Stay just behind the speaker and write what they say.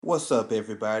What's up,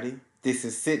 everybody? This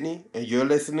is Sydney, and you're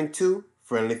listening to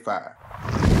Friendly Fire.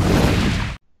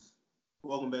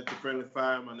 Welcome back to Friendly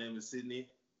Fire. My name is Sydney.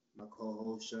 My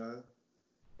co-host Sean.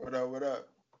 What up? What up?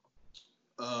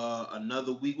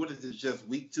 Another week. What is this? Just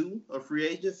week 2 of free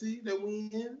agency that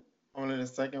we in? Only the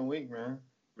second week, man.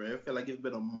 Bro, I feel like it's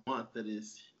been a month of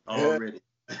this Yeah, already.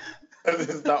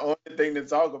 it's the only thing to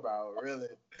talk about, really.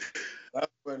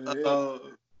 That's what it is.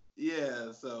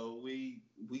 Yeah. So week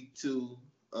 2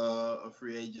 of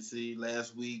free agency.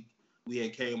 Last week we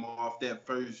had came off that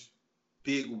first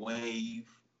big wave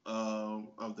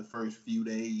of the first few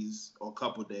days or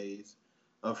couple days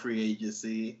of free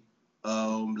agency.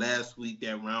 Last week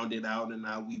that rounded out, and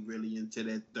now we really into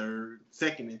that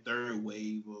second and third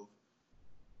wave of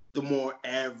the more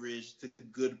average to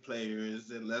good players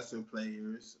and lesser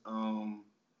players.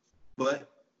 But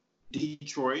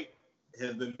Detroit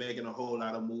has been making a whole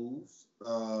lot of moves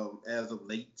as of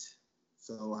late.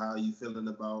 So how are you feeling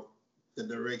about the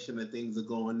direction that things are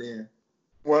going there?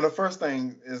 Well, the first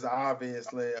thing is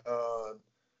obviously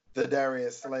the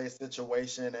Darius Slay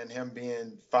situation and him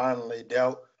being finally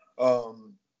dealt.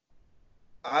 Um,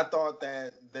 I thought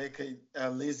that they could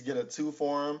at least get a 2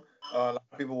 for him. A lot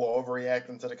of people were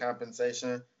overreacting to the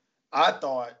compensation. I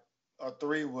thought a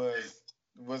 3 was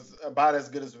about as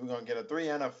good as we're gonna get. A 3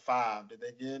 and a 5. Did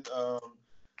they get?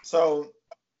 So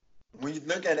when you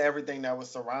look at everything that was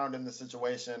surrounding the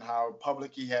situation, how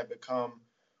public he had become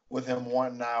with him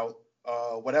wanting out,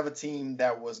 whatever team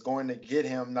that was going to get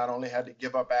him not only had to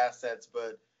give up assets,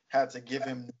 but had to give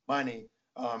him money.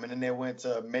 And then they went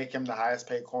to make him the highest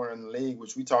paid corner in the league,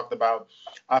 which we talked about.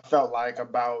 I felt like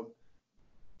about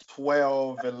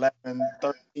 12, 11,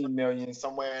 13 million,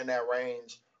 somewhere in that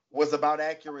range, was about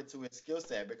accurate to his skill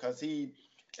set because he,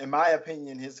 in my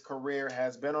opinion, his career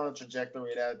has been on a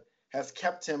trajectory that has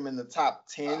kept him in the top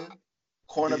 10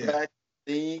 cornerback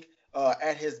league.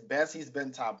 At his best, he's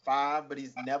been top 5, but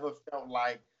he's never felt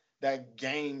like that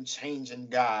game changing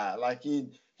guy. Like he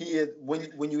is,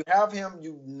 when you have him,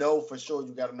 you know for sure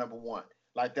you got a number one.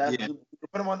 Like that, Yeah. you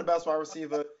put him on the best wide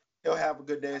receiver. He'll have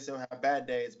good days, he'll have bad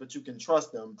days, but you can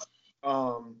trust him.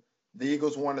 Um, the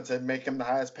Eagles wanted to make him the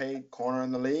highest paid corner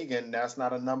in the league, and that's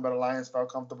not a number the Lions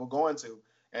felt comfortable going to.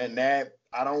 And that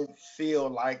I don't feel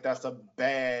like that's a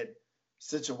bad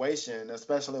situation,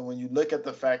 especially when you look at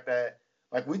the fact that,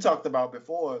 like we talked about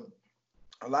before,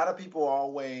 a lot of people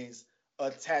always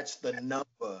attach the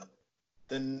number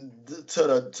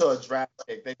to a draft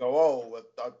pick. They go, oh,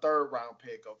 a third round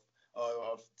pick,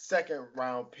 a second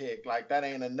round pick, like that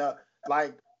ain't enough.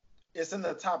 Like it's in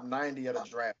the top 90 of the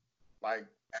draft. Like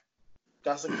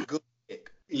that's a good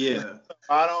pick. Yeah.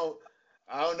 I don't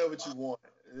I don't know what you want.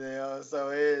 You know,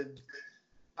 so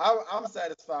I'm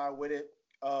satisfied with it.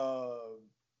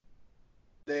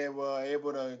 They were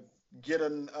able to get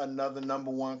another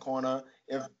number one corner.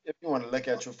 If you want to look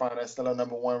at Trufant, that's still a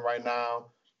number one right now.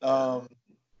 Um,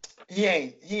 he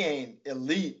ain't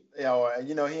elite, he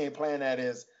ain't playing at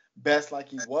his best like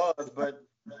he was, but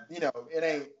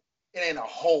it ain't a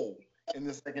hole in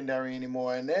the secondary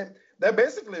anymore. And then they're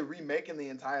basically remaking the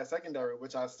entire secondary,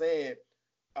 which I said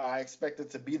I expected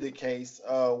to be the case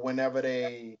whenever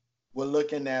they were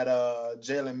looking at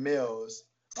Jalen Mills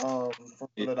from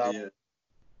Philadelphia.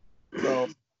 Yeah. So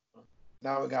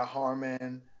now we got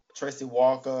Harmon, Tracy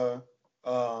Walker,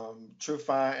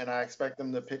 Trufant, and I expect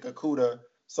them to pick Akuda.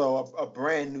 So a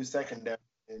brand new secondary.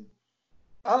 And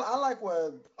I like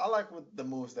what the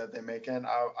moves that they're making.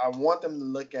 I want them to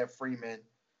look at Freeman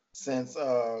since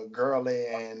Gurley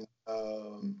and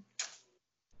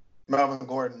Melvin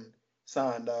Gordon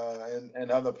signed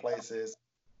and other places.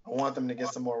 I want them to get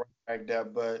some more running back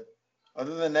depth, but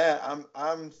other than that,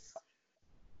 I'm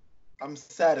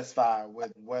satisfied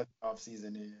with what the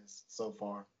offseason is so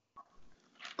far.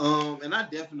 And I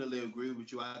definitely agree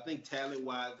with you. I think talent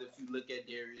wise, if you look at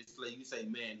Darius Slay, you say,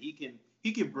 man, he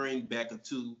can bring back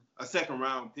a second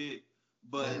round pick.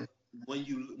 But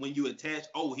Mhm. when you attach,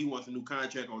 oh, he wants a new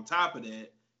contract on top of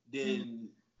that, then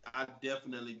I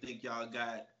definitely think y'all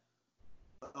got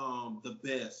the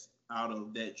best out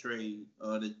of that trade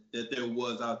that there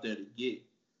was out there to get.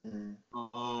 Mhm.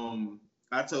 Um,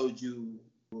 I told you,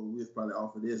 well, we was probably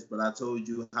off of this, but I told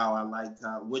you how I liked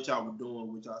what y'all were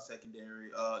doing with y'all secondary.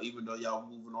 Even though y'all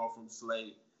moving off from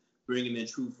Slade, bringing in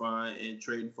Trufant and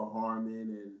trading for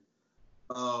Harmon,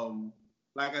 and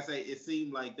like I say, it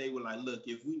seemed like they were like, look,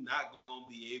 if we not gonna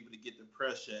be able to get the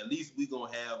pressure, at least we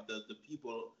gonna have the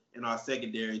people in our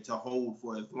secondary to hold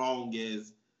for as long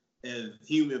as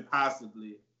human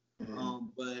possibly.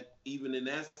 Mhm. But even in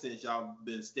that sense, y'all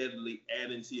been steadily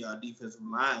adding to your defensive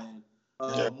line.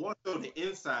 Yeah. More so the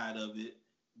inside of it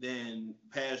than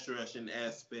pass rushing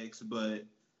aspects, but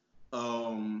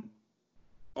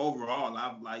overall,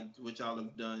 I've liked what y'all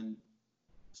have done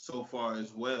so far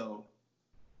as well.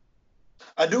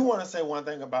 I do want to say one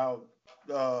thing about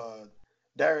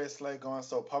Darius Slay going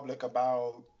so public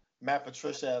about Matt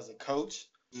Patricia as a coach.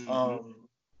 Mm-hmm.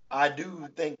 I do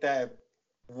think that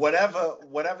whatever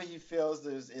he feels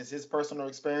is his personal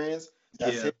experience.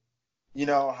 That's Yeah.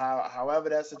 his, however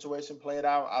that situation played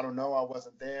out. I don't know. I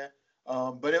wasn't there.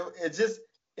 But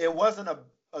it wasn't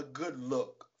a good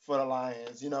look for the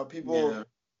Lions. People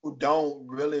who don't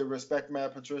really respect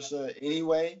Matt Patricia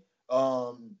anyway.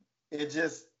 It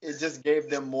just gave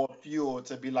them more fuel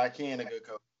to be like, he ain't a good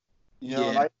coach.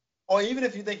 Like, or even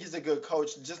if you think he's a good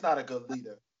coach, just not a good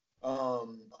leader.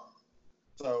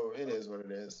 So it is what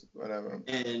it is. Whatever.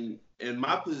 And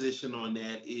my position on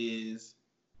that is,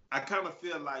 I kind of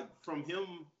feel like from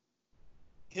him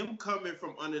coming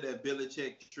from under that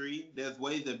Belichick tree, there's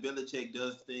ways that Belichick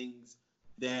does things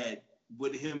that,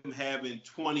 with him having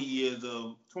 20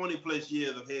 plus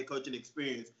years of head coaching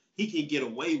experience, he can get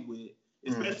away with,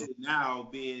 especially now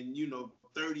being,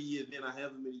 30 years in, or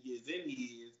however many years in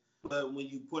he is. But when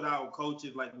you put out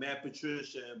coaches like Matt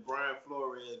Patricia and Brian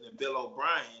Flores and Bill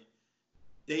O'Brien,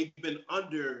 they've been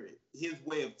under his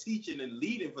way of teaching and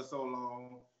leading for so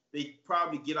long. They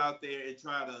probably get out there and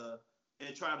try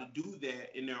to do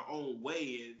that in their own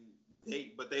way,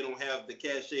 but they don't have the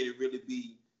cachet to really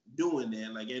be doing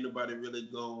that. Like, ain't nobody really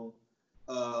gonna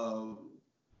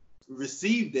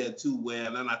receive that too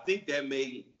well. And I think that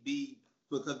may be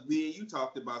because me and you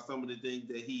talked about some of the things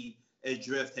that he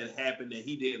addressed had happened that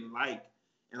he didn't like,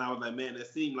 and I was like, man, that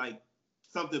seemed like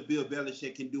something Bill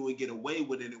Belichick can do and get away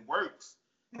with, and it works.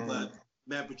 But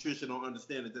Matt Patricia don't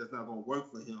understand that that's not going to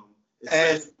work for him,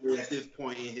 especially at this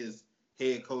point in his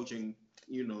head coaching,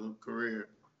 career.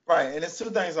 Right, and it's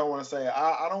two things I want to say.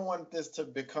 I don't want this to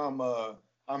become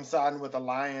I'm siding with the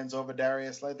Lions over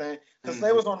Darius Slay thing, because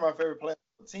Slay was one of my favorite players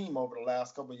on the team over the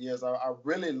last couple of years. I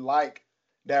really like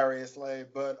Darius Slay,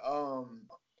 but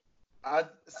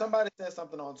somebody said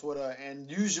something on Twitter, and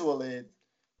usually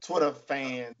Twitter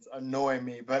fans annoy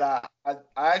me, but I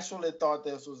actually thought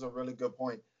this was a really good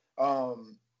point.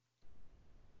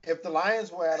 If the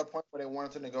Lions were at a point where they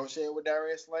wanted to negotiate with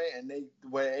Darius Slay and they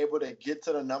were able to get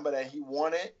to the number that he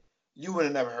wanted, you would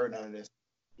have never heard none of this.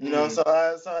 So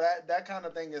that kind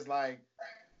of thing is like,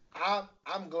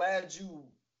 I'm glad you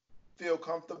feel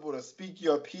comfortable to speak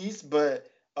your piece, but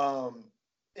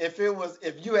if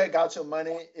you had got your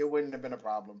money, it wouldn't have been a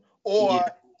problem. Or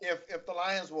if the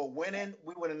Lions were winning,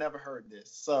 we would have never heard this.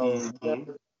 So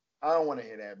I don't want to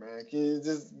hear that, man. Can you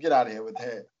just get out of here with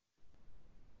that?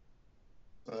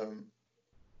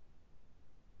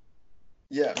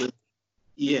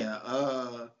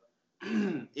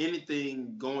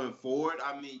 Anything going forward?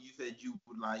 I mean, you said you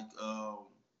would like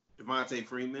Devontae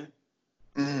Freeman.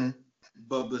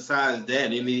 But besides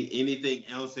that, anything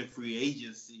else in free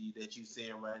agency that you're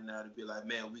seeing right now to be like,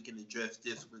 man, we can address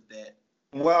this with that?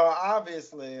 Well,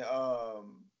 obviously,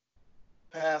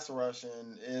 pass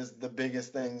rushing is the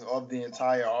biggest thing of the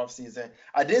entire offseason.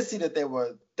 I did see that there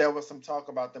was some talk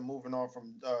about them moving on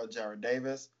from Jared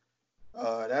Davis.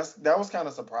 That was kind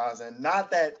of surprising.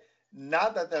 Not that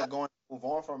they're going to move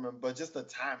on from him, but just the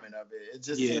timing of it. It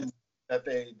just seems that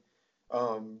they.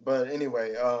 But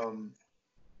anyway,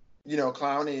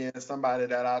 Clowney is somebody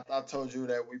that I told you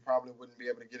that we probably wouldn't be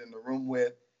able to get in the room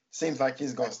with. Seems like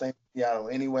he's going to stay in Seattle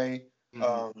anyway.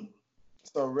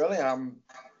 So really, I'm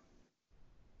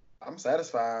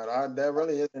satisfied. There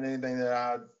really isn't anything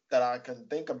that I can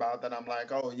think about that I'm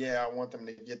like, oh yeah, I want them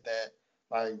to get that.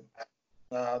 Like,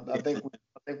 I think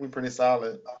we're pretty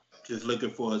solid. Just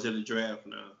looking forward to the draft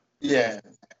now. Yeah.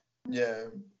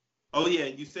 Oh yeah,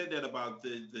 you said that about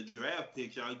the draft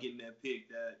picks. Y'all getting that pick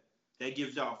that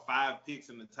gives y'all 5 picks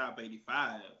in the top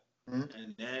 85,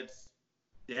 and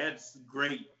that's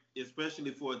great,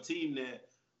 especially for a team that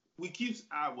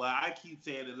I keep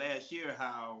saying it last year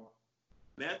how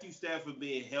Matthew Stafford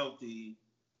being healthy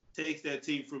takes that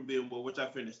team from being which I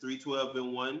finished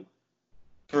 3-12-1,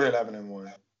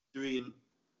 3-11-1, 3.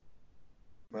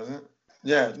 Was it?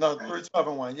 Yeah, no,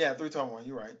 3-12-1. Yeah, 3-12-1.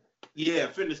 You're right. Yeah,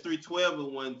 finished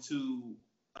 3-12-1 to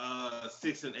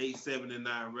 6-8,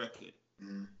 7-9 record.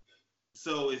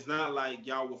 So it's not like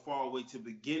y'all were far away to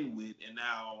begin with, and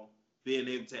now being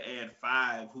able to add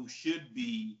 5 who should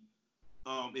be,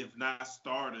 if not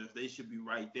starters, they should be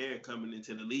right there coming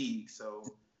into the league.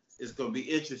 So it's going to be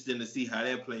interesting to see how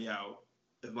that play out,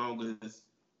 as long as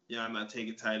y'all not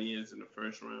taking tight ends in the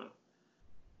first round.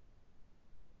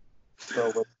 So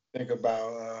what do you think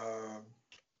about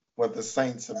what the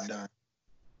Saints have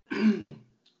done?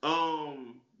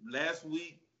 Last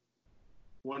week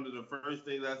one of the first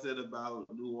things I said about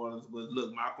New Orleans was,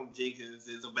 look, Malcolm Jenkins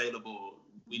is available.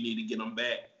 We need to get him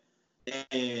back.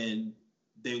 And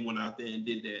they went out there and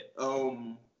did that.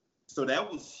 So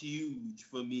that was huge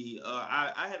for me.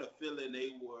 I had a feeling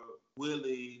they were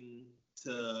willing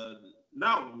to,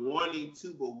 not wanting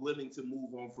to, but willing to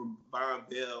move on from Von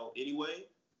Bell anyway.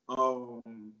 So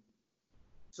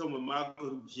when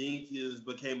Malcolm Jenkins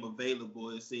became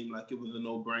available, it seemed like it was a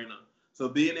no-brainer. So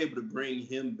being able to bring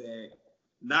him back,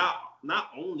 not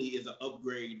only is an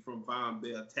upgrade from Von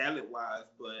Bell talent-wise,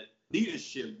 but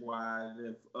leadership-wise,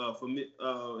 and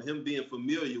him being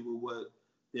familiar with what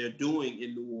they're doing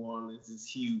in New Orleans is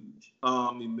huge.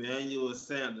 Emmanuel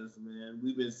Sanders, man,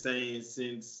 we've been saying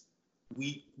since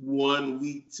week 1,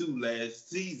 week 2 last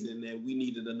season that we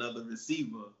needed another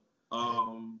receiver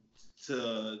of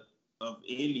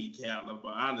any caliber,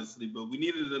 honestly, but we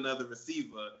needed another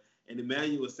receiver, and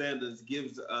Emmanuel Sanders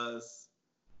gives us.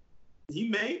 He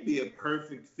may be a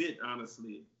perfect fit,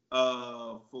 honestly,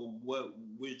 for what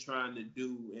we're trying to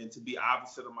do, and to be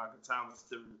opposite of Michael Thomas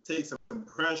to take some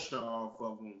pressure off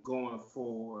of him going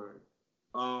forward.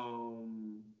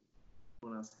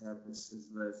 What else happened since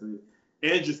last week?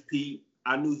 Andrus Peat,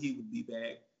 I knew he would be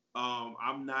back.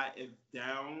 I'm not as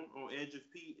down on Andrus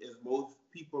Peat as most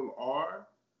people are.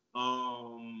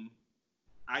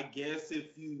 I guess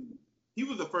he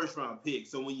was a first round pick,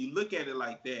 so when you look at it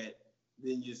like that,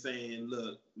 then you're saying,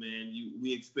 look, man,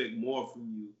 we expect more from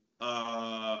you.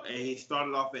 And he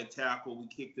started off at tackle. We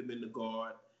kicked him in the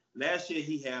guard. Last year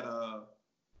he had a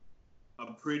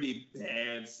pretty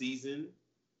bad season,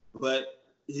 but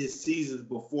his seasons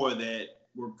before that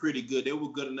were pretty good. They were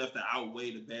good enough to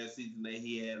outweigh the bad season that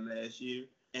he had last year.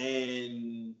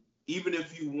 And even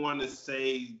if you want to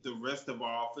say the rest of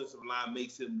our offensive line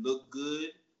makes him look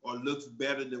good or looks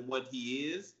better than what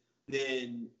he is,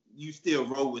 then you still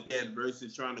roll with that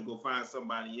versus trying to go find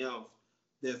somebody else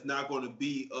that's not going to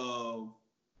be of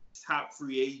top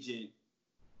free agent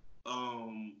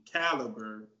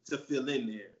caliber to fill in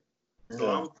there. So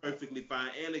I was perfectly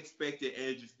fine and expected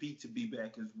Andrus Peat to be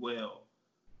back as well.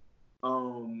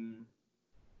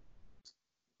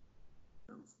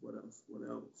 What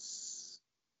else?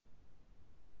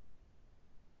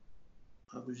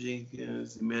 Papa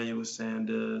Jenkins, Emmanuel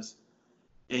Sanders,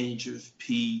 Andrus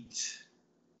Peat,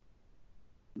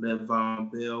 let Von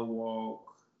Bell walk.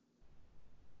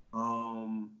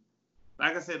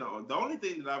 Like I said, the only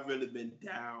thing that I've really been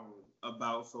down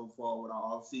about so far with our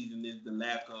offseason is the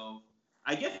lack of,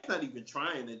 I guess not even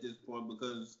trying at this point,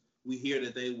 because we hear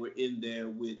that they were in there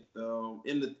with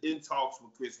in talks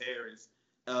with Chris Harris,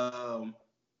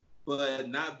 but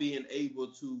not being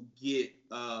able to get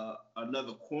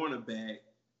another cornerback,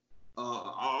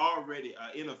 already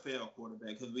an NFL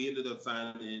quarterback, because we ended up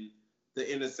signing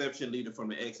the interception leader from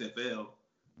the XFL,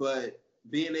 but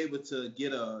being able to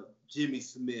get a Jimmy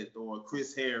Smith or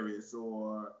Chris Harris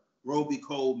or Roby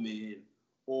Coleman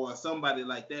or somebody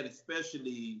like that,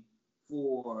 especially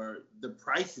for the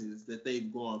prices that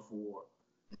they've gone for,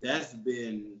 that's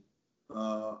been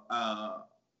a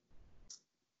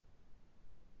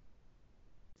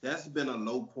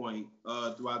low point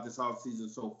throughout this offseason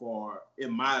so far,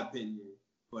 in my opinion,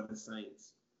 for the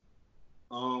Saints.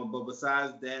 But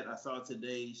besides that, I saw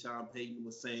today Sean Payton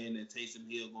was saying that Taysom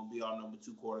Hill going to be our number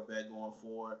 2 quarterback going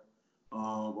forward.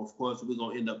 Of course, we're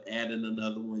going to end up adding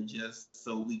another one just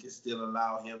so we can still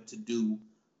allow him to do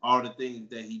all the things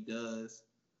that he does.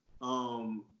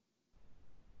 I've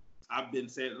been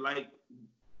saying, like,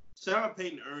 Sean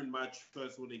Payton earned my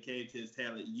trust when it came to his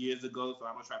talent years ago, so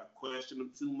I'm going to try to question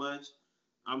him too much.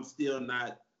 I'm still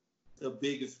not the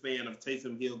biggest fan of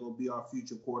Taysom Hill going to be our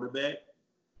future quarterback.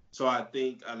 So I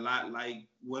think a lot like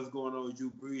what's going on with Drew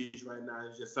Brees right now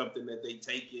is just something that they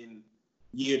take in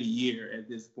year to year at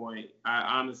this point. I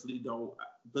honestly don't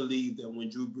believe that when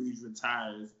Drew Brees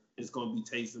retires, it's going to be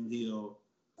Taysom Hill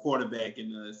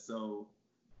quarterbacking us. So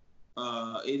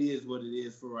it is what it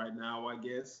is for right now, I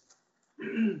guess.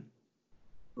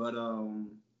 But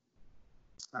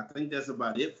I think that's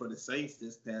about it for the Saints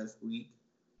this past week.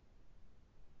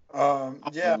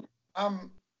 Yeah,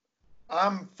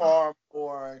 I'm far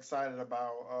more excited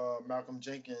about Malcolm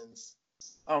Jenkins.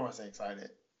 I don't want to say excited.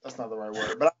 That's not the right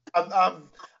word. But I'm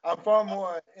far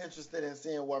more interested in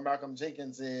seeing what Malcolm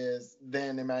Jenkins is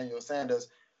than Emmanuel Sanders.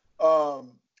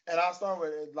 And I'll start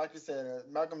with, like you said,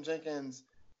 Malcolm Jenkins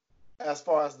as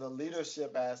far as the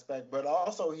leadership aspect, but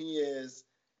also he is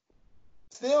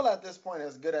still at this point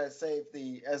as good at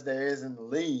safety as there is in the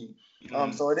league.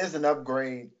 So it is an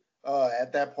upgrade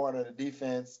at that part of the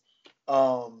defense.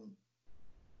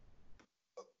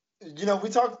 You know, we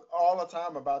talk all the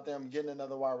time about them getting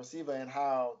another wide receiver and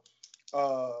how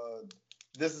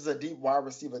this is a deep wide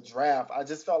receiver draft. I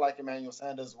just felt like Emmanuel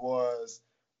Sanders was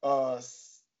uh,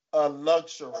 a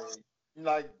luxury.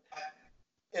 Like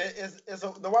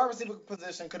the wide receiver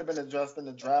position could have been addressed in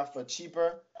the draft for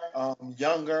cheaper,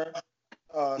 younger.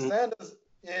 Sanders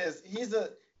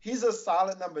he's a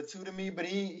solid number 2 to me, but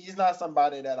he's not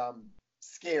somebody that I'm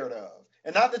scared of.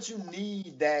 And not that you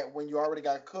need that when you already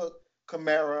got Cook,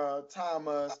 Kamara,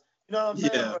 Thomas. You know what I'm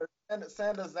saying? Yeah. But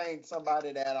Sanders ain't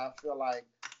somebody that I feel like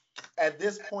at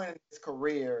this point in his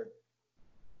career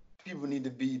people need to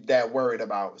be that worried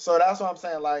about. So that's what I'm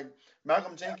saying. Like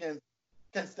Malcolm Jenkins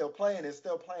can still play and is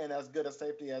still playing as good a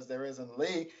safety as there is in the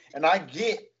league. And I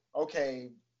get, okay,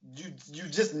 you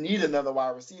just need another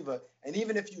wide receiver. And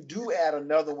even if you do add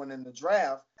another one in the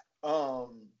draft,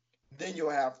 then you'll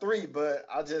have 3. But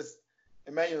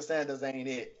Emmanuel Sanders ain't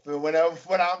it. For what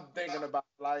I'm thinking about,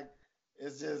 like,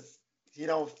 it's just he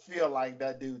don't feel like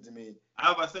that dude to me. I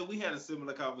was about to say we had a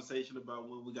similar conversation about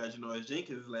when we got Janoris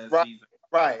Jenkins last season.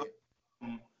 Right.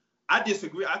 I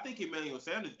disagree. I think Emmanuel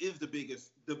Sanders is the bigger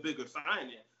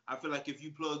signing. I feel like if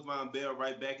you plug Von Bell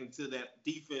right back into that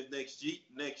defense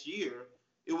next year,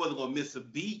 it wasn't gonna miss a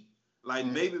beat. Like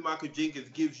maybe Michael Jenkins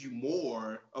gives you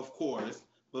more, of course,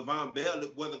 but Von Bell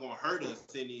wasn't gonna hurt us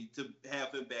any to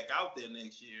have him back out there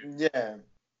next year. Yeah.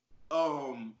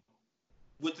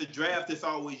 With the draft, it's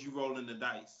always you rolling the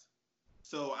dice.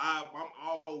 So I'm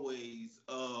always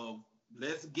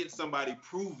let's get somebody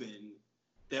proven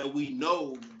that we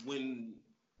know when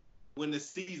the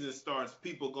season starts,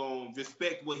 people gonna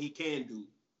respect what he can do.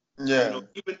 Yeah. You know,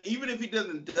 even if he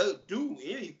doesn't do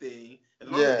anything, as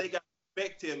long as they got to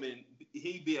respect him and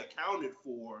he be accounted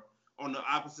for on the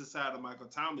opposite side of Michael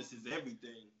Thomas is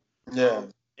everything. Yeah.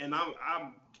 And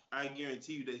I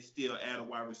guarantee you they still add a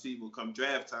wide receiver come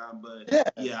draft time. But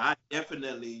I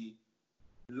definitely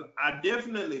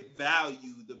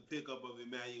value the pickup of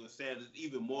Emmanuel Sanders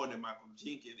even more than Michael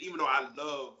Jenkins, even though I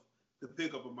love the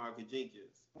pickup of Michael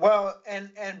Jenkins. Well,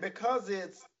 and because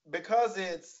it's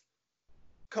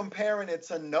comparing it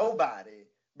to nobody,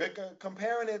 because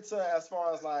comparing it to as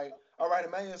far as like, all right,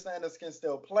 Emmanuel Sanders can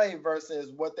still play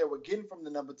versus what they were getting from the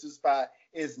number 2 spot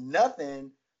is nothing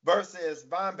versus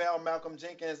Von Bell, Malcolm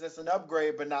Jenkins. It's an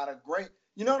upgrade, but not a great.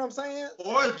 You know what I'm saying?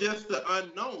 Or just the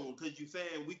unknown, because you're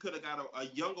saying we could have got a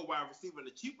younger wide receiver and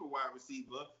a cheaper wide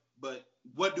receiver, but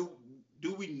what do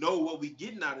we know what we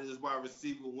getting out of this wide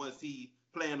receiver once he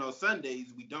playing on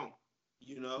Sundays? We don't,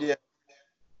 you know? Yeah.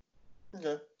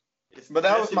 Okay. But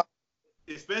that was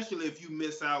especially if you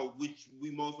miss out, which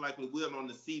we most likely will, on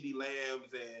the CeeDee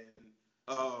Lambs and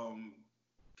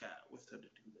God, what's the other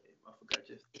dude name? I forgot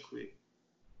just quick.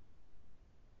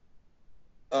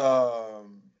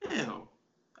 Damn.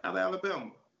 Out of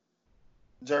Alabama.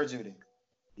 Jerry Jeudy.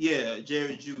 Yeah,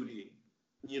 Jerry Jeudy.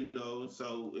 You know,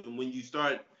 so when you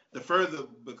start the further,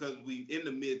 because we in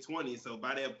the mid-20s, so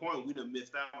by that point we done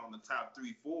missed out on the top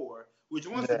 3-4, which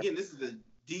once again, this is a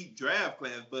deep draft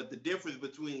class, but the difference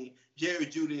between Jerry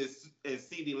Jeudy and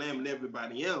CeeDee Lamb and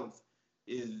everybody else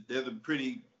is there's a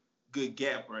pretty good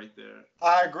gap right there.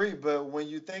 I agree, but when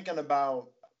you're thinking about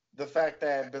the fact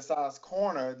that besides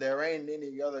corner, there ain't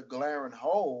any other glaring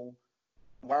hole,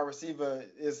 wide receiver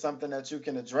is something that you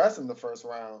can address in the first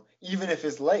round, even if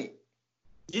it's late.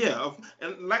 Yeah,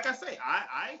 and like I say,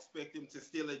 I expect him to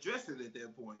still address it at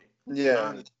that point. Yeah.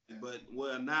 Honestly. But,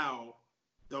 now,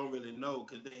 don't really know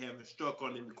because they haven't struck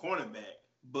on the cornerback.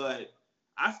 But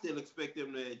I still expect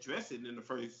them to address it in the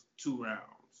first 2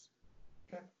 rounds.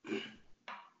 Okay.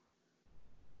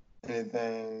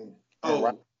 Anything?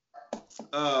 Hold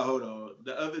on.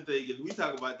 The other thing is, we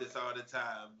talk about this all the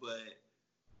time, but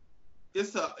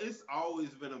it's always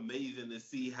been amazing to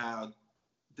see how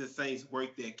the Saints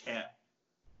work their cap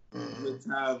with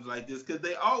times like this, because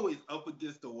they always up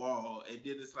against the wall, and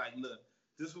then it's like, look,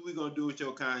 this is what we're gonna do with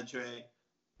your contract.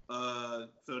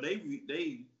 So they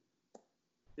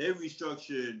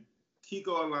restructured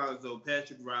Kiko Alonso,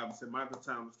 Patrick Robinson, Michael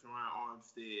Thomas, Teron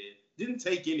Armstead. Didn't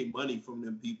take any money from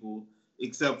them people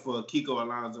except for Kiko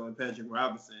Alonso and Patrick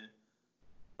Robinson.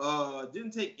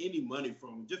 Didn't take any money from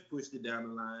them, just pushed it down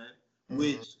the line,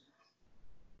 which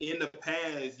in the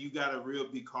past you gotta real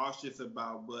be cautious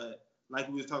about. But like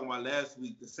we was talking about last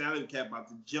week, the salary cap about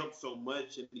to jump so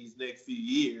much in these next few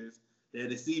years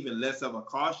that it's even less of a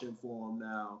caution for them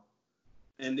now.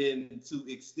 And then to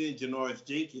extend Janoris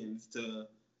Jenkins to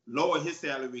lower his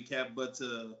salary cap, but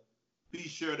to be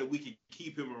sure that we can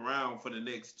keep him around for the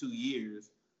next 2 years,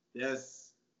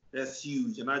 that's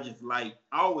huge. And I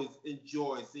always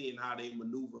enjoy seeing how they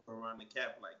maneuver around the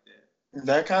cap like that.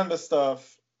 That kind of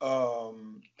stuff,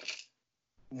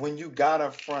 when you got a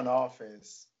front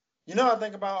office, you know what I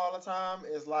think about all the time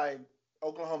is like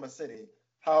Oklahoma City.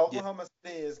 how Yeah. Oklahoma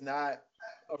City is not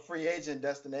a free agent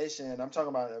destination. I'm talking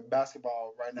about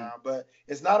basketball right now, but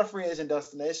it's not a free agent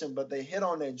destination. But they hit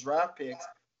on their draft picks,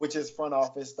 which is front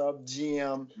office stuff,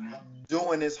 GM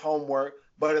doing his homework,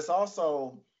 but it's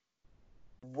also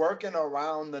working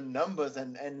around the numbers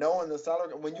and knowing the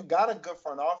salary. When you got a good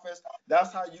front office,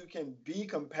 that's how you can be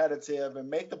competitive and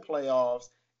make the playoffs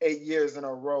 8 years in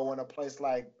a row in a place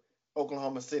like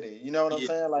Oklahoma City. You know what I'm Yeah.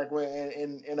 saying? Like we're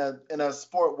in a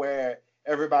sport where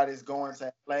everybody's going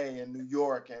to LA and New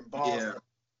York and Boston,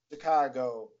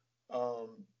 Chicago.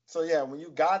 So yeah, when you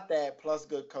got that plus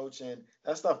good coaching,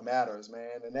 that stuff matters,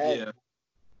 man, and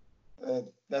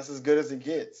that's as good as it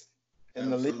gets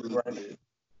in the league right now. Absolutely.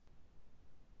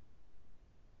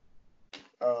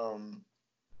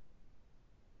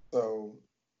 So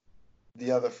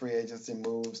the other free agency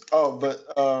moves. Oh, but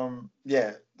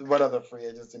yeah, what other free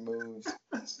agency moves?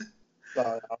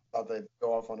 Sorry, I thought they'd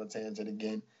go off on a tangent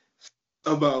again.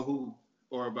 About who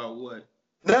or about what?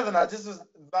 Nothing. I just was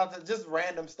about to just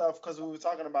random stuff because we were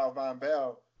talking about Von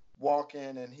Bell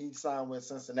walking and he signed with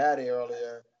Cincinnati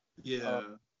earlier. Yeah.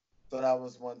 So that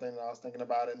was one thing that I was thinking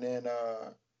about. And then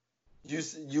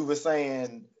you were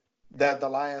saying that the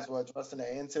Lions were addressing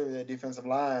the interior defensive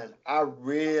line. I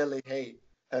really hate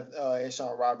that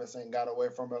Ashawn Robinson got away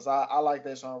from us. I like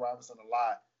Ashawn Robinson a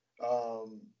lot.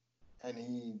 And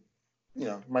he,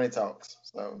 money talks.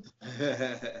 So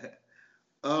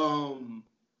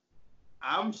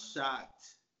I'm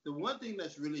shocked. The one thing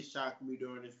that's really shocked me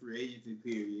during this free agency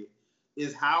period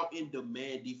is how in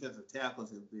demand defensive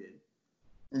tackles have been.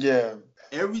 yeah.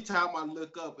 Every time I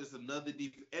look up, it's another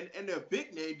and they're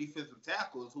big name defensive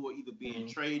tackles who are either being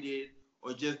traded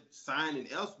or just signing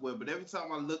elsewhere. But every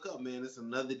time I look up, man, it's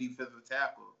another defensive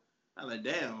tackle. I'm like,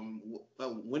 damn,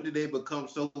 when did they become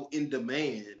so in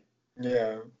demand?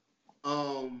 Yeah.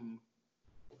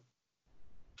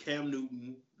 Cam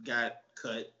Newton got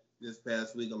cut this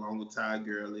past week along with Ty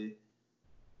Gurley.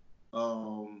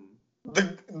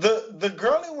 The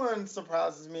Gurley one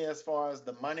surprises me as far as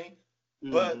the money,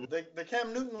 but the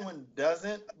Cam Newton one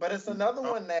doesn't. But it's another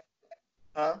one that,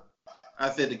 I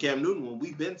said the Cam Newton one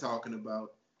we've been talking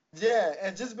about. Yeah,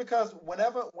 and just because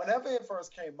whenever it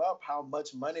first came up, how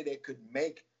much money they could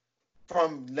make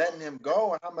from letting him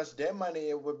go and how much their money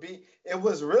it would be, it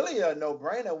was really a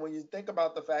no-brainer when you think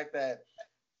about the fact that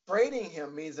trading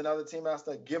him means another team has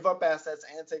to give up assets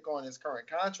and take on his current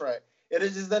contract. It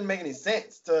just doesn't make any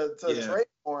sense to trade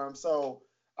for him. So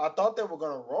I thought they were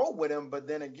gonna roll with him, but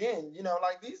then again,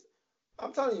 like these,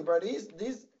 I'm telling you, bro, these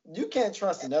you can't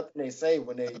trust nothing they say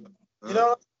when they, you know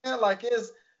what I'm saying? Like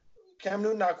is Cam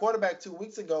Newton, our quarterback 2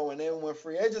 weeks ago, and then when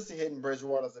free agency hit and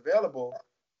Bridgewater's available,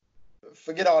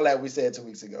 forget all that we said 2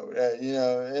 weeks ago.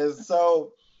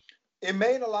 So it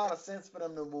made a lot of sense for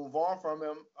them to move on from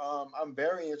him. I'm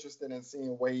very interested in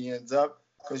seeing where he ends up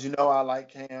because I like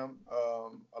Cam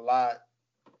a lot.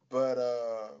 But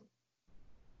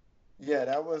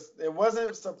yeah, it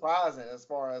wasn't surprising as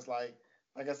far as like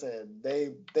I said,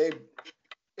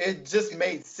 it just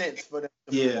made sense for them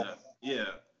to move on. Yeah.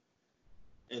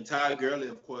 And Ty Gurley,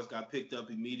 of course, got picked up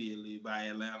immediately by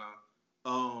Atlanta.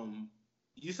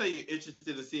 You say you're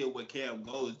interested to see where Cam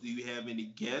goes. Do you have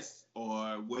any guess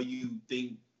or where you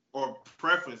think or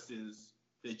preferences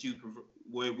that you prefer?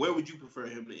 Where would you prefer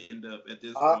him to end up at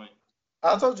this point?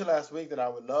 I told you last week that I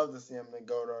would love to see him to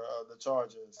go to the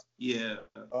Chargers. Yeah.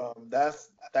 That's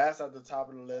at the top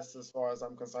of the list as far as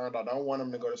I'm concerned. I don't want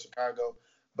him to go to Chicago,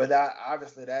 but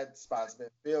obviously that spot's been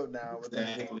filled now with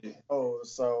Exactly.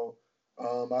 So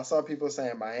I saw people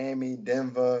saying Miami,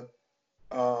 Denver.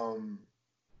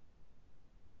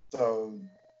 So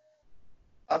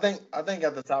I think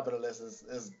at the top of the list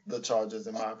is the Chargers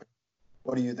in my opinion.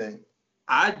 What do you think?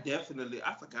 I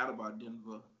forgot about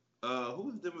Denver. Who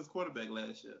was Denver's quarterback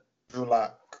last year? Drew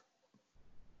Lock.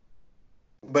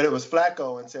 But it was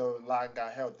Flacco until Lock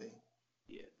got healthy.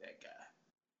 Yeah, that guy.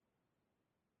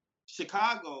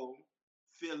 Chicago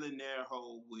filling their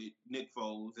hole with Nick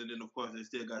Foles, and then of course they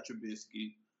still got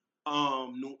Trubisky.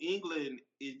 New England,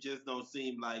 it just don't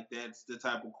seem like that's the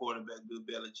type of quarterback Bill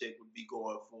Belichick would be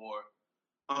going for.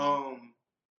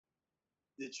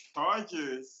 The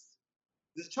Chargers,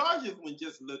 when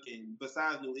just looking,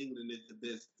 besides New England, is the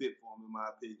best fit for them in my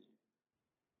opinion.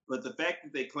 But the fact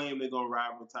that they claim they're gonna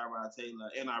ride with Tyrod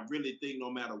Taylor, and I really think no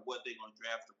matter what they're gonna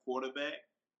draft a quarterback,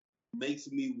 makes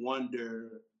me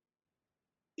wonder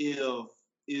if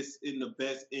it's in the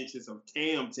best interest of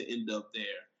Cam to end up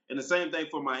there. And the same thing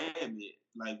for Miami.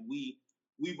 Like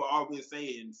we've all been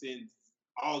saying since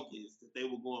August that they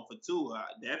were going for Tua.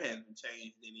 That hasn't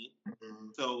changed any.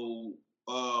 Mm-hmm. So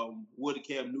would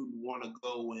Cam Newton want to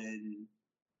go and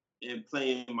and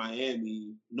play in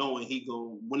Miami, knowing he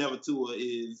going whenever Tua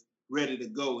is ready to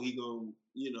go, he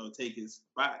gonna take his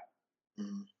spot.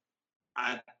 Mm-hmm.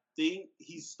 I think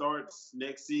he starts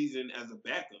next season as a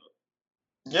backup.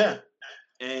 Yeah.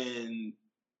 And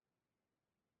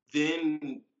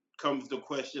then comes the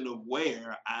question of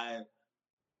where.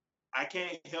 I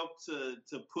can't help to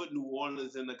put New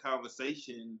Orleans in the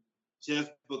conversation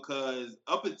just because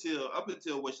up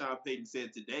until what Sean Payton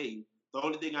said today, the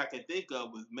only thing I can think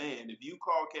of was, man, if you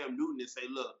call Cam Newton and say,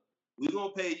 look, we're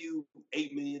gonna pay you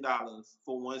 $8 million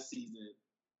for one season,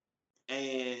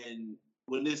 and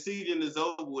when this season is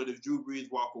over with, if Drew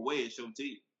Brees walk away, it's your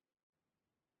team.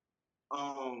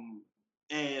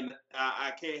 And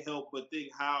I can't help but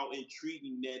think how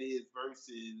intriguing that is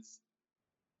versus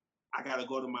I gotta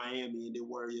go to Miami and then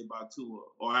worry about Tua,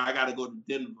 or I gotta go to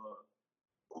Denver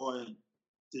or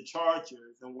the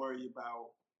Chargers and worry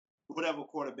about whatever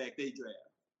quarterback they draft.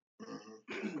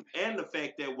 Mm-hmm. And the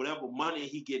fact that whatever money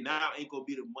he get now ain't gonna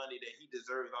be the money that he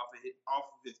deserves off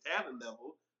of his talent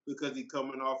level because he's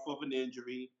coming off of an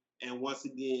injury, and once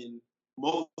again,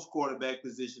 most quarterback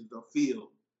positions are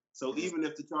filled. So even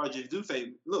if the Chargers do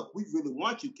say, "Look, we really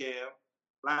want you, Cam,"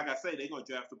 like I say, they're gonna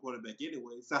draft a quarterback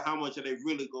anyway. So how much are they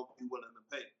really gonna be willing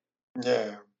to pay?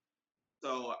 Yeah.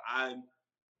 So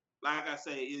like I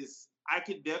say, I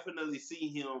could definitely see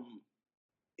him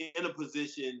in a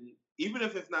position, even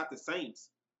if it's not the Saints,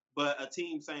 but a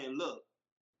team saying, "Look,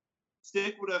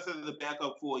 stick with us as a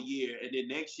backup for a year, and then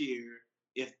next year,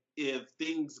 if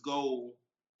things go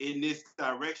in this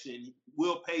direction,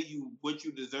 we'll pay you what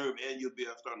you deserve, and you'll be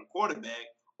a starting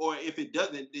quarterback. Or if it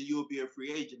doesn't, then you'll be a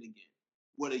free agent again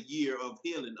with a year of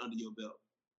healing under your belt."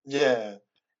 Yeah.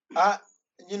 I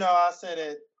said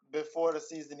it before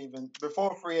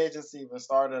before free agency even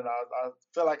started. I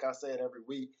feel like I say it every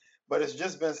week, but it's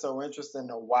just been so interesting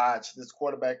to watch this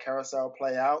quarterback carousel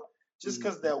play out. Just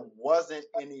because there wasn't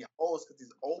any holes, because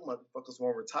these old motherfuckers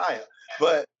won't retire.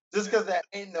 But just because there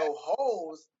ain't no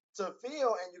holes to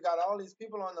fill, and you got all these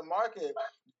people on the market,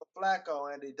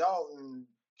 Flacco, Andy Dalton,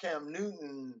 Cam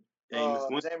Newton,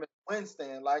 Jameis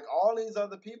Winston, like all these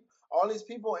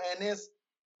people, and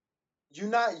you're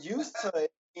not used to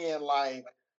it being like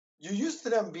you're used to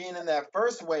them being in that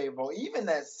first wave or even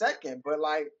that second, but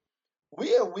like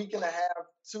we're a week and a half,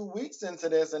 2 weeks into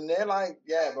this, and they're like,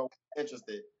 "Yeah, but we're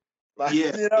interested." Like, yeah,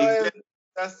 exactly.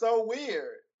 That's so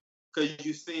weird. Because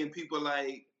you're seeing people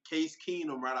like Case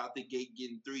Keenum right out the gate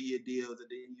getting 3-year deals, and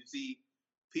then you see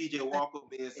PJ Walker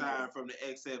being signed from the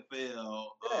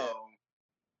XFL. Yeah.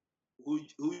 Who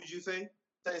did you say?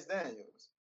 Chase Daniels.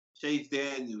 Chase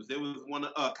Daniels. There was one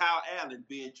Kyle Allen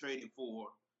being traded for.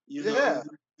 You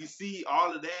you see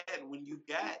all of that when you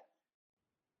got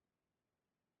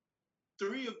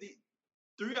three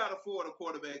out of four of the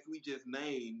quarterbacks we just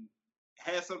named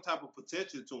had some type of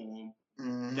potential to them.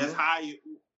 Mm-hmm. That's higher.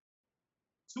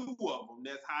 Two of them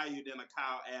that's higher than a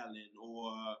Kyle Allen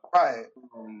or right.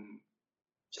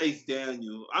 Chase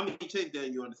Daniel. I mean, Chase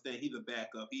Daniel, you understand, he's a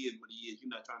backup. He is what he is. You're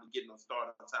not trying to get no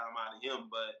starter time out of him,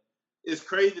 but it's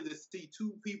crazy to see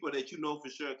two people that you know for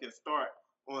sure can start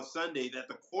on Sunday at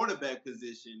the quarterback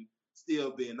position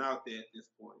still being out there at this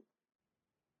point.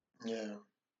 Yeah.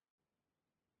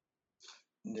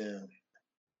 Yeah.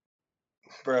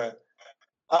 Bruh,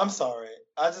 I'm sorry.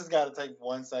 I just got to take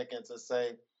 1 second to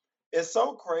say it's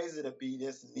so crazy to be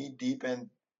this knee deep in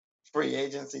free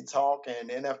agency talk and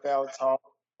NFL talk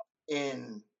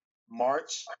in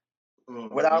March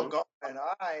without going.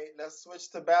 All right, let's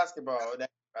switch to basketball.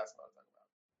 That's basketball I'm talking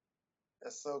about.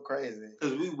 That's so crazy.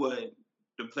 Because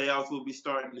the playoffs will be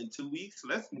starting in 2 weeks,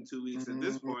 less than 2 weeks at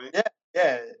this point.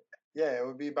 Yeah. It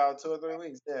would be about 2 or 3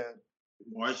 weeks. Yeah.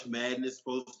 March Madness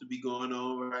supposed to be going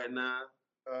on right now.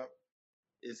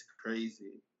 It's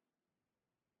crazy.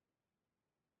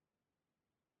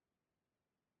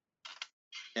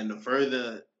 And the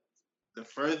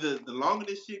longer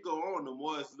this shit go on, the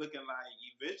more it's looking like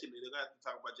eventually they're gonna have to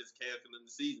talk about just canceling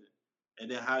the season. And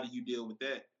then how do you deal with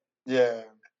that? Yeah.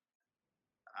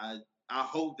 I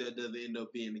hope that doesn't end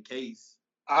up being the case.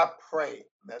 I pray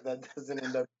that doesn't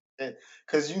end up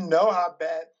because you know how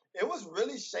bad it was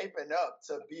really shaping up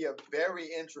to be a very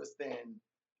interesting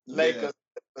Lakers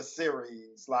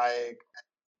series. Like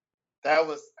that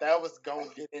was gonna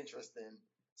get interesting.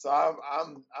 So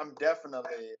I'm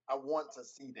definitely I want to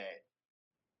see that.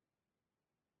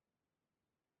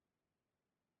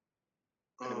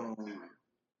 Anyway.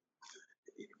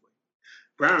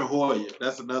 Brian Hoyer,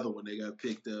 that's another one they got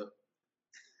picked up.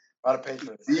 By the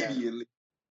Patriots. Immediately.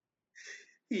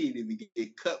 He didn't even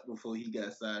get cut before he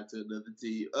got signed to another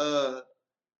team.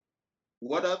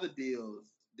 What other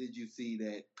deals did you see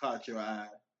that caught your eye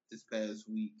this past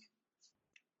week?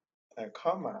 That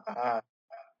caught my eye.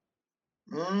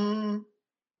 Mm,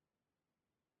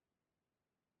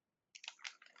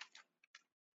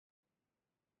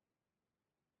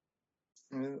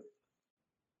 mm,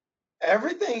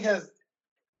 everything has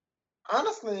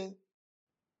honestly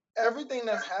everything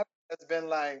that's happened has been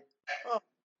like, oh,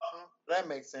 that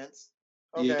makes sense.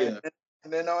 Okay, Yeah,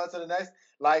 and then on to the next,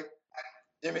 like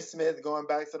Jimmy Smith going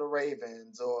back to the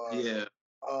Ravens, or yeah.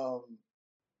 um,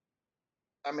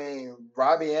 I mean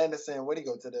Robbie Anderson. What did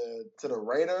he go to the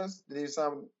Raiders? Did he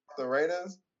sign the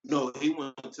Raiders? No, he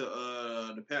went to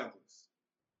the Panthers.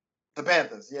 The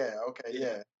Panthers. Yeah. Okay. Yeah,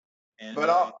 Yeah. and But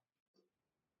all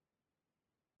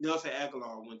Nelson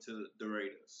Aguilar went to the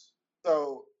Raiders.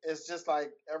 so it's just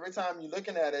like every time you're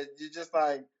looking at it, you're just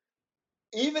like,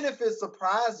 even if it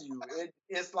surprises you,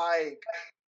 it's like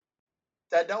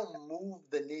that don't move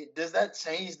the need. Does that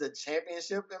change the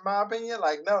championship? In my opinion,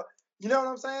 like no, you know what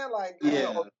I'm saying? Like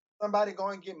Yeah, somebody go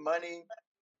and get money,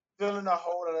 filling a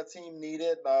hole that a team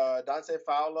needed. Dante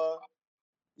Fowler,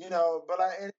 but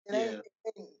like yeah,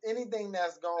 it ain't anything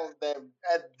that's going that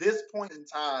at this point in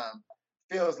time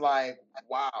feels like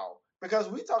wow. Because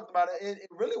we talked about it, it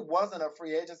really wasn't a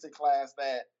free agency class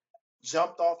that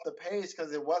jumped off the page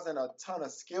because it wasn't a ton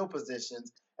of skill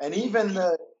positions, and even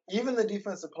the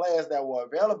defensive players that were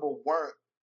available weren't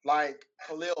like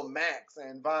Khalil Max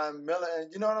and Von Miller,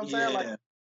 and you know what I'm saying? Like yeah,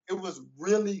 it was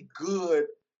really good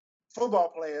football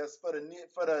players for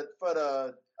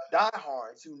the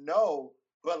diehards who know,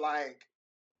 but like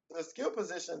the skill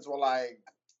positions were like,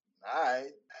 all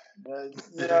right, but,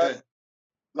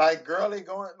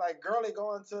 Gurley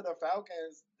going to the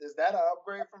Falcons, is that an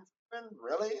upgrade from Pippen?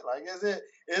 Really? Like is it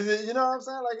you know what I'm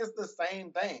saying? Like it's the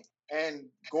same thing. And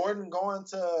Gordon going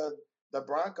to the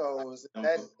Broncos, is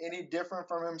that any different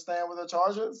from him staying with the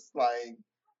Chargers? Like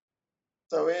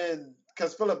so in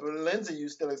because Philip Lindsay you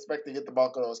still expect to get the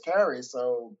bulk of those carries,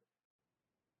 so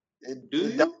Do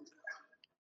it you?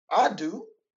 I do.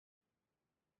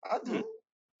 I Hmm, do.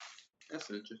 that's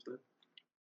interesting.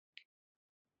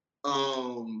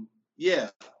 Yeah,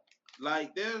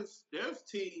 like there's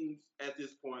teams at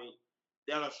this point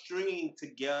that are stringing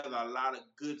together a lot of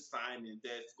good signings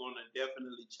that's going to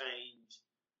definitely change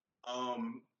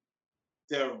um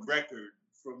their record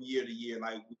from year to year.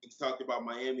 Like we talked about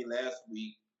Miami last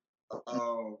week.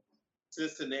 Um,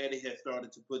 Cincinnati has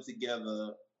started to put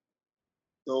together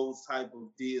those type of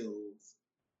deals,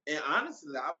 and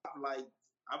honestly,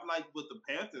 I've liked what the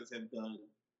Panthers have done.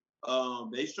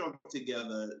 They strung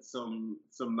together some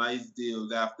nice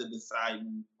deals after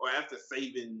deciding or after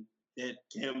saving that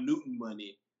Cam Newton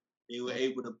money. They were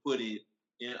able to put it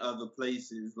in other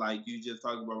places, like you just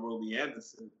talked about Robbie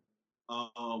Anderson,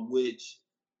 which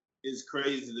is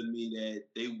crazy to me that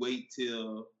they wait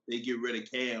till they get rid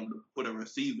of Cam to put a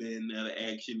receiver in there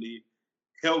to actually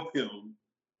help him.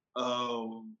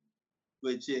 Um,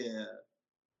 but yeah,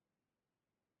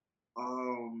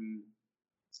 um,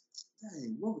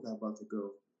 dang, what was I about to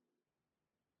go?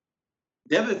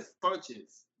 Devin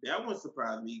Funches. That one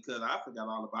surprised me because I forgot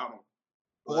all about him.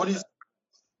 What do you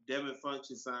But Devin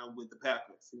Funches signed with the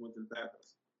Packers. He went to the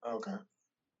Packers, okay.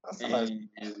 That's a nice.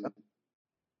 and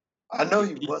I know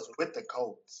he he, was with the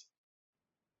Colts.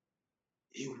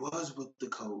 he was with the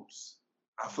Colts.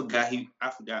 I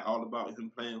forgot all about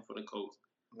him playing for the Colts.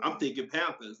 I'm thinking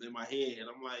Panthers in my head.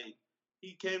 I'm like,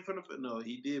 he came from the no,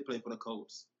 he did play for the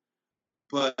Colts.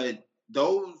 But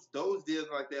those deals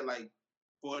like that, like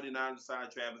 49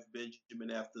 signed Travis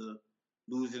Benjamin after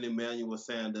losing Emmanuel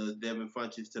Sanders, Devin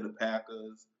Funches to the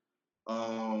Packers.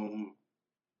 Um,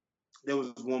 there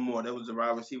was one more. There was a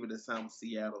wide receiver that signed with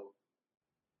Seattle.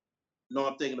 No,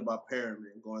 I'm thinking about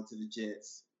Perriman going to the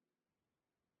Jets.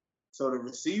 So the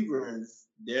receivers,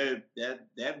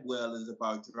 that well is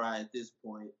about dry at this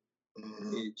point.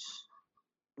 Mm-hmm.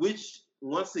 Which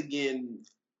once again,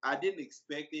 I didn't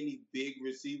expect any big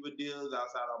receiver deals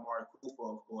outside of Amari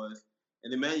Cooper, of course.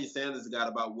 And Emmanuel Sanders got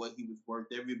about what he was worth.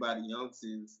 Everybody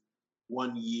else's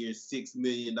 1 year, $6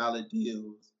 million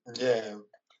deals. Yeah,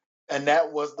 and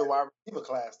that was the wide receiver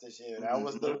class this year.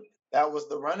 Mm-hmm. That was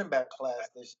the running back class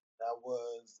this year. That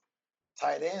was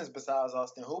tight ends besides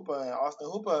Austin Hooper, and Austin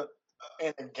Hooper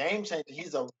and a game changer.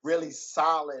 He's a really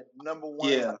solid number one.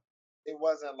 Yeah, It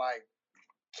wasn't like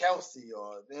Kelsey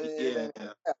or yeah,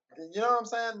 you know what I'm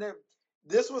saying.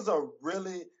 This was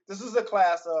a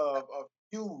class of a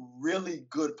few really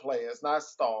good players, not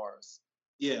stars.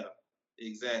 yeah,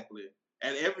 exactly.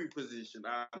 At every position,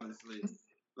 honestly.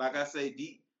 Like I say,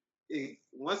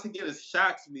 once again, it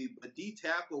shocks me, but D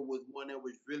tackle was one that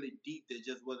was really deep that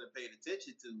just wasn't paid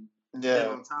attention to. Then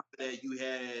Yeah, on top of that, you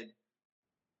had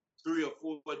 3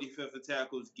 or 4 defensive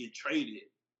tackles get traded.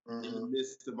 in the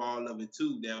midst of all of it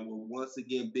too, that were once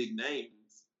again big names.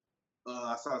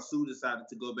 I saw Sue decided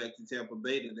to go back to Tampa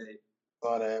Bay today.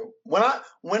 Saw that.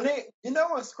 When they, you know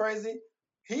what's crazy?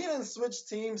 He didn't switch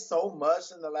teams so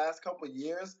much in the last couple of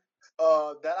years.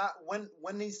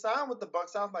 When he signed with the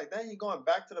Bucks, I was like, then he going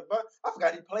back to the Bucks. I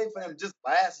forgot he played for them just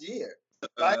last year.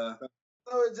 Like,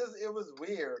 so it was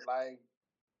weird. Like,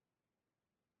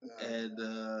 and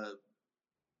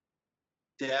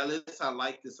Dallas, I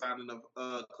like the signing of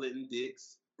Clinton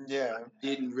Dix. Yeah. I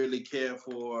didn't really care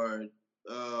for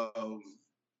who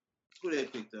they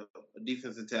picked up, a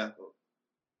defensive tackle.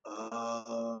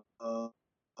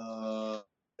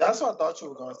 That's what I thought you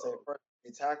were going to say first.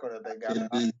 The tackle that they got.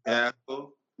 The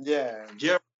tackle. Yeah.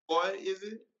 Jerry Boy, is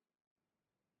it?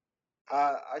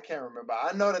 I can't remember.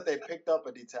 I know that they picked up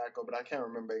a D tackle, but I can't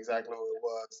remember exactly who it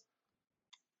was.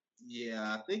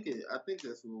 Yeah, I think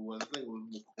that's who it was. I think it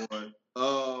was McCoy.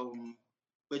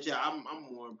 But yeah, I'm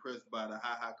more impressed by the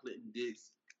Ha Clinton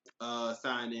Dix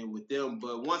signing with them.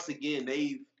 But once again,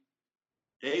 they've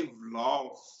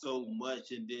lost so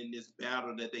much, and then this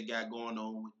battle that they got going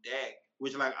on with Dak,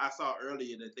 which like I saw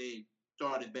earlier that they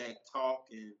started back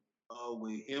talking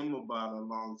with him about a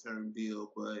long-term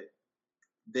deal, but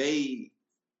they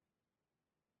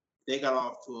got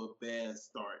off to a bad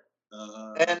start.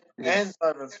 And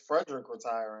Travis Frederick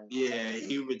retiring. Yeah,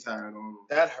 he retired on him.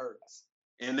 That hurts.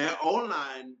 And that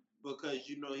O-line, because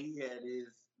he had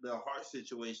the heart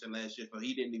situation last year, so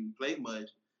he didn't even play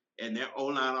much. And their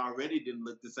O-line already didn't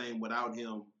look the same without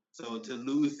him. So to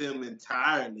lose him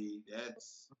entirely,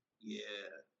 that's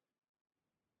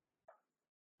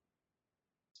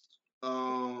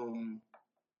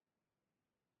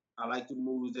I like the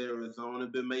moves that Arizona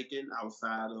been making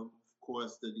outside of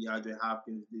course, the DeAndre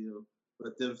Hopkins deal.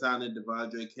 But them signing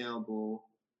Devondre Campbell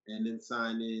and them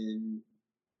signing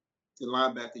the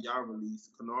linebacker y'all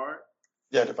released, Kennard.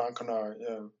 Yeah, Devon Kennard,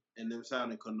 yeah. And them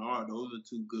signing Kennard, those are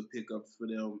two good pickups for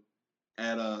them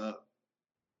at a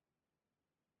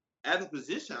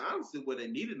position, honestly, where they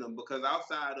needed them, because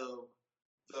outside of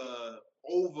the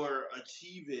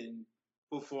overachieving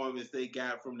performance they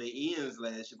got from the ends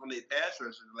last year, from their pass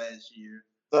rushers last year,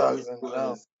 Suggs and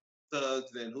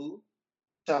who?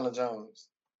 Chandler Jones.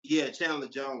 Yeah, Chandler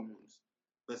Jones.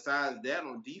 Besides that,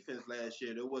 on defense last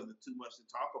year, there wasn't too much to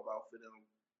talk about for them.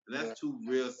 And that's two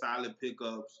real solid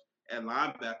pickups at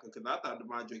linebacker, because I thought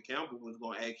Devondre Campbell was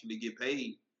going to actually get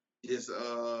paid this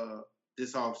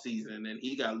offseason, and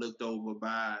he got looked over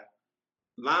by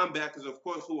linebackers, of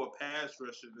course, who are pass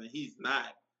rushers, and he's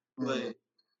not. But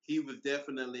he was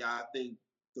definitely, I think,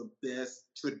 the best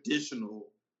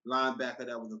traditional linebacker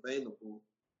that was available.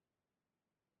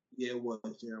 Yeah, it was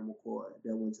Jerry McCoy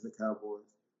that went to the Cowboys.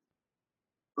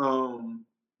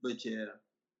 But yeah.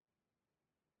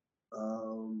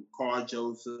 Carl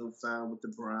Joseph signed with the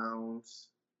Browns.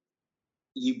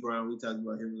 E. Brown, we talked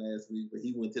about him last week, but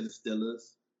he went to the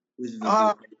Steelers, which is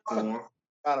a good for him.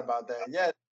 Forgot about that.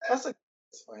 Yeah, that's a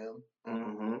good for him.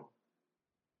 Mm-hmm.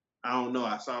 I don't know.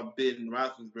 I saw Ben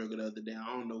Roethlisberger the other day.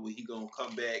 I don't know when he gonna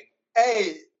come back.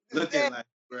 Hey, looking like,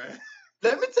 bro.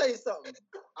 Let me tell you something.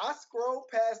 I scrolled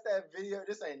past that video.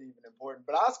 This ain't even important,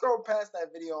 but I scrolled past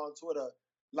that video on Twitter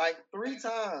like 3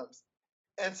 times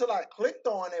until I clicked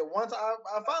on it. Once I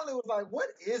finally was like,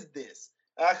 "What is this?"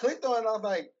 And I clicked on it. And I was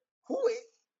like, "Who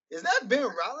is that? Ben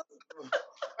Roethlisberger?"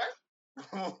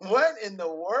 What in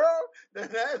the world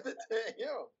did happen to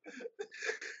him?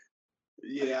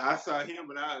 Yeah, I saw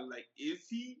him, and I was like, "Is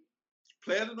he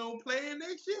planning on playing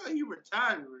next year? Or he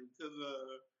retiring?" Because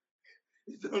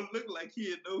it don't look like he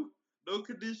had no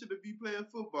condition to be playing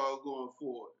football going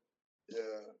forward.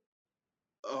 Yeah.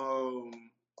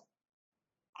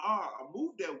 A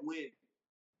move that went.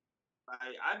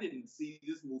 I didn't see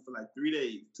this move for like 2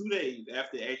 days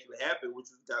after it actually happened,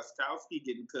 which was Gostkowski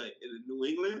getting cut in New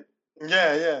England.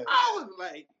 Yeah. I was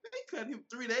like, they cut him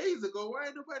 3 days ago. Why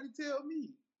ain't nobody tell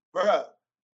me? Bruh,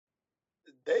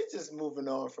 they just moving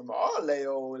on from all they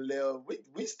old little.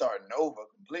 We starting over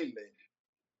completely.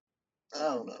 I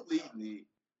don't know. Completely.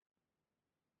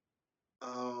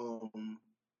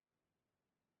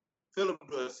 Philip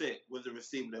Dorsett was a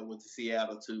receiver that went to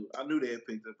Seattle too. I knew they had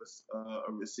picked up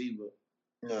a receiver.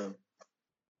 Yeah.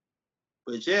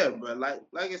 But yeah, bro, like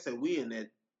I said, we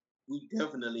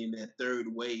definitely in that third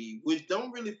wave, which still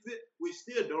don't really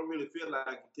feel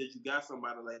like, because you got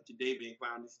somebody like Jadeveon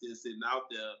Clowney still sitting out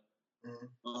there,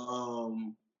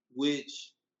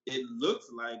 which it looks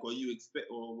like, or you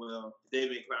expect,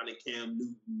 Jadeveon Clowney, Cam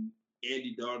Newton,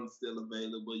 Andy Dalton still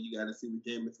available. You got to see what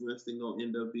Jameis Winston gonna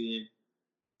end up being.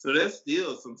 So there's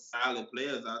still some solid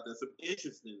players out there, some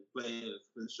interesting players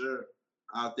for sure.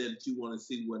 out there that you want to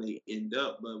see where they end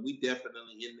up. But we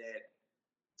definitely in that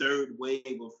third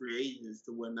wave of free agents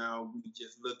to where now we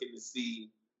just looking to see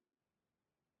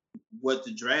what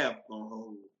the draft gonna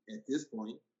hold at this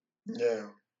point. Yeah.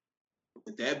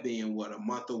 With that being a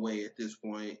month away at this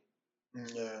point.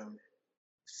 Yeah.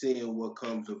 Seeing what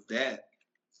comes of that.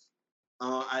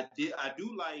 I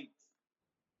do like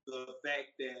the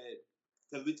fact that,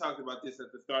 because we talked about this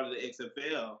at the start of the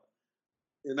XFL,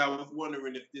 and I was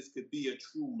wondering if this could be a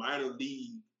true minor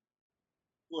league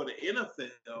for the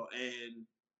NFL, and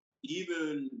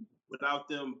even without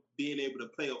them being able to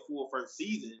play a full first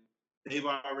season, they've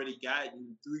already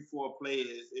gotten 3-4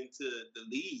 players into the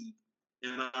league.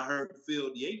 And I heard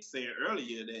Phil Yates saying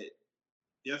earlier that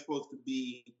they're supposed to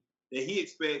be, that he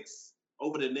expects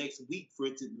over the next week for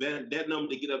it to, that number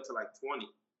to get up to like 20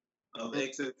 of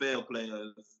XFL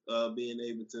players being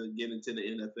able to get into the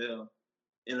NFL.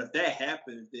 And if that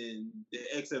happens, then the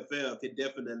XFL could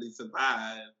definitely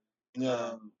survive.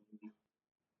 Yeah.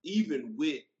 Even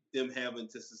with them having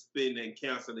to suspend and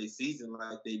cancel their season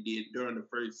like they did during the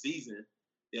first season,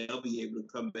 they'll be able to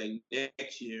come back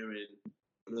next year and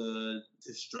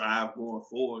to strive going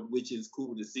forward, which is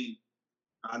cool to see.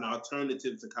 An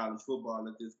alternative to college football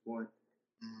at this point.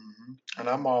 Mm-hmm. And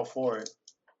I'm all for it.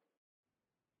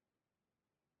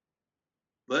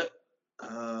 But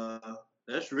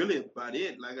that's really about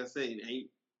it. Like I say,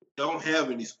 don't have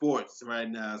any sports right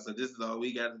now, so this is all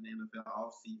we got in the NFL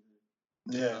offseason.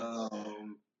 Yeah.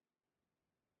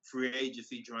 Free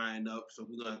agency drying up, so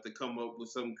we're gonna have to come up with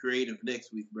something creative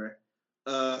next week, bro.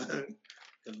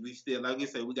 Because we still, like I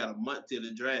said, we got a month till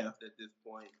the draft at this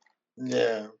point.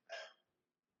 Yeah.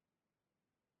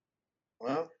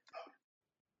 Well,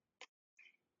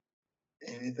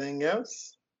 anything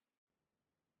else?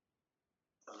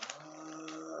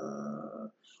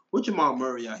 What Jamal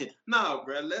Murray out here? No,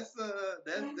 bro. Let's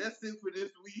that's it for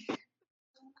this week.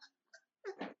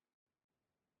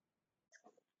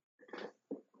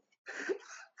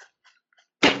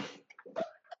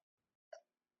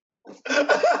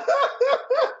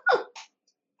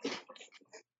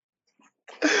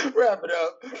 Wrap it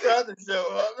up. Wrap the show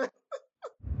up.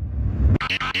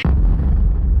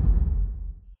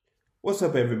 What's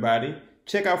up, everybody?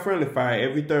 Check out Friendly Fire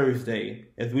every Thursday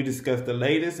as we discuss the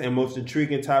latest and most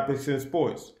intriguing topics in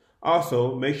sports.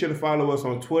 Also, make sure to follow us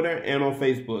on Twitter and on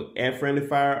Facebook at Friendly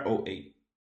Fire 08.